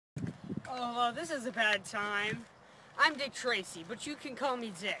Oh, this is a bad time. I'm Dick Tracy, but you can call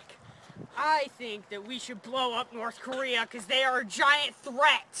me Dick. I think that we should blow up North Korea because they are a giant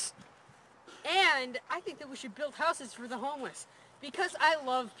threat. And I think that we should build houses for the homeless because I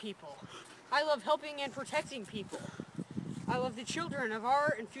love people. I love helping and protecting people. I love the children of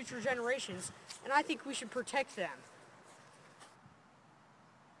our and future generations, and I think we should protect them.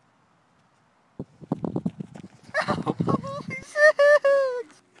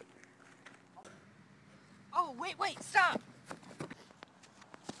 Oh, wait, stop!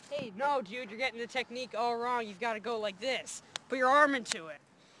 Hey, no, dude, you're getting the technique all wrong. You've got to go like this. Put your arm into it.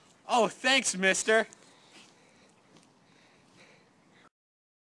 Oh, thanks, mister.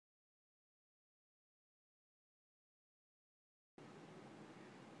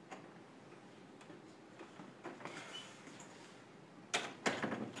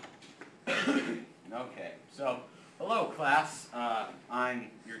 Okay, so, hello class.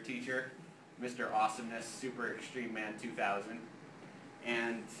 I'm your teacher, Mr. Awesomeness, Super Extreme Man 2000.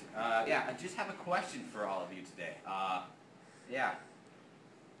 And, yeah, I just have a question for all of you today. Yeah.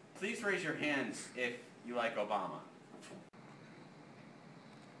 Please raise your hands if you like Obama.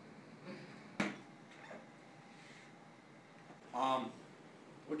 Well,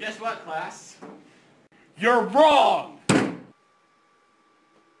 guess what, class? You're wrong!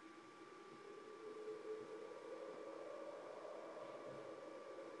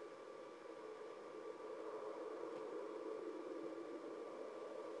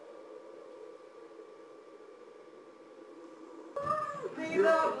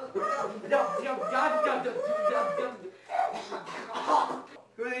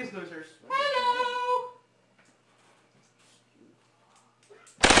 Who are these losers? Hello!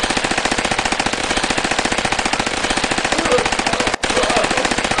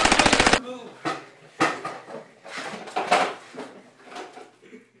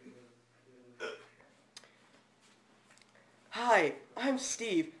 Hi, I'm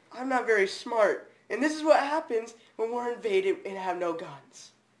Steve. I'm not very smart, and this is what happens when we're invaded and have no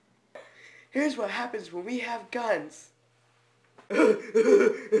guns. Here's what happens when we have guns.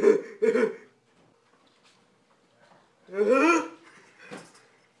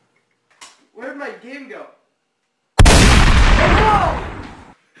 Where'd my game go?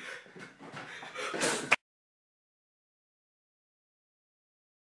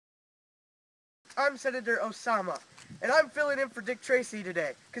 I'm Senator Osama, and I'm filling in for Dick Tracy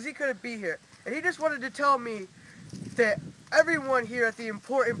today, because he couldn't be here. And he just wanted to tell me that everyone here at the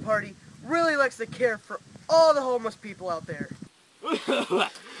important party really likes to care for all the homeless people out there.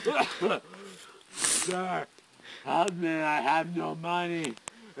 Sir, help me, I have no money.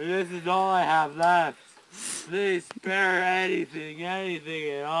 This is all I have left. Please spare anything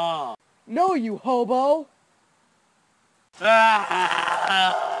at all. No, you hobo!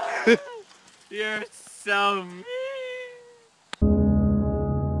 You're so mean.